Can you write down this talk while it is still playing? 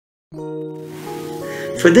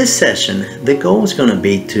For this session, the goal is going to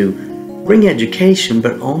be to bring education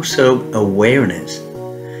but also awareness.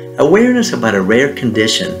 Awareness about a rare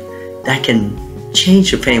condition that can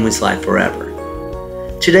change your family's life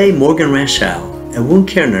forever. Today, Morgan Rachel, a wound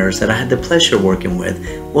care nurse that I had the pleasure of working with,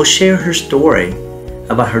 will share her story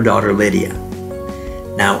about her daughter Lydia.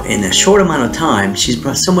 Now, in a short amount of time, she's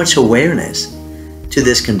brought so much awareness to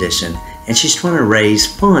this condition, and she's trying to raise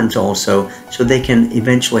funds also so they can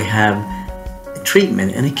eventually have a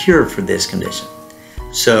treatment and a cure for this condition.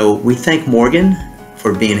 So we thank Morgan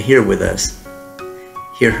for being here with us.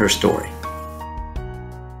 Hear her story.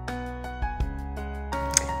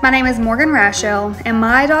 My name is Morgan Rachel, and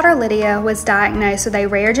my daughter Lydia was diagnosed with a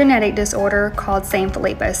rare genetic disorder called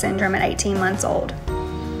Sanfilippo syndrome at 18 months old.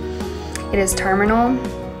 It is terminal.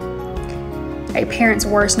 A parent's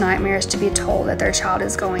worst nightmare is to be told that their child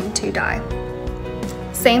is going to die.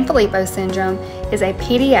 Sanfilippo syndrome is a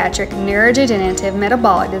pediatric neurodegenerative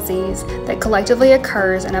metabolic disease that collectively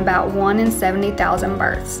occurs in about 1 in 70,000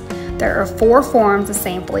 births. There are 4 forms of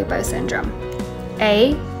Sanfilippo syndrome: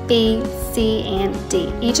 A, B, C, and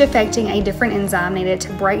D, each affecting a different enzyme needed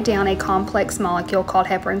to break down a complex molecule called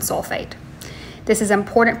heparan sulfate. This is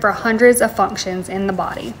important for hundreds of functions in the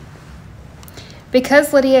body.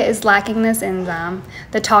 Because Lydia is lacking this enzyme,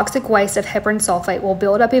 the toxic waste of heparan sulfate will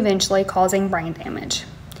build up eventually, causing brain damage.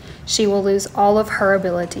 She will lose all of her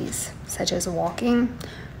abilities, such as walking,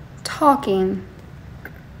 talking,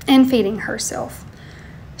 and feeding herself.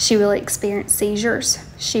 She will experience seizures,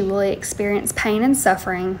 she will experience pain and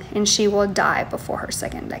suffering, and she will die before her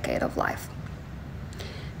second decade of life.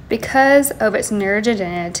 Because of its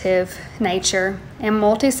neurodegenerative nature and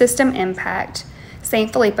multi-system impact,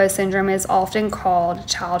 Sanfilippo syndrome is often called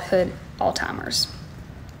childhood Alzheimer's.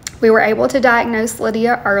 We were able to diagnose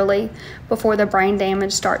Lydia early before the brain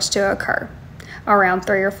damage starts to occur, around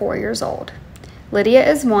 3 or 4 years old. Lydia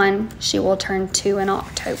is 1, she will turn 2 in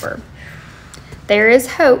October. There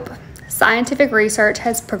is hope. Scientific research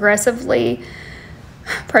has progressively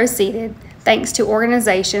proceeded thanks to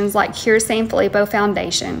organizations like Cure Sanfilippo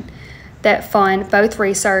Foundation that fund both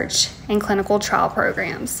research and clinical trial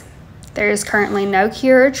programs. There is currently no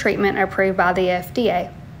cure or treatment approved by the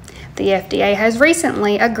FDA. The FDA has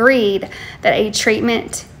recently agreed that a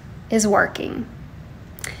treatment is working.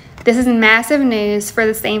 This is massive news for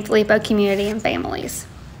the Sanfilippo community and families.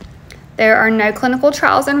 There are no clinical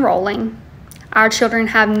trials enrolling. Our children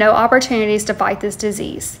have no opportunities to fight this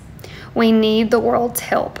disease. We need the world's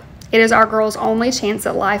help. It is our girl's only chance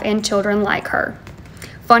at life and children like her.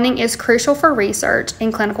 Funding is crucial for research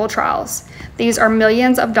and clinical trials. These are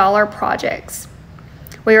millions of dollar projects.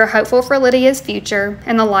 We are hopeful for Lydia's future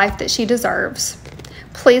and the life that she deserves.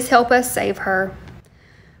 Please help us save her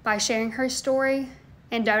by sharing her story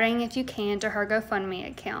and donating if you can to her GoFundMe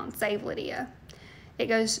account, Save Lydia. It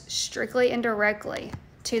goes strictly and directly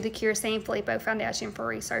to the Cure Sanfilippo Foundation for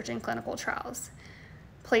Research and Clinical Trials.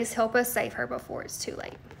 Please help us save her before it's too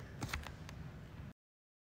late.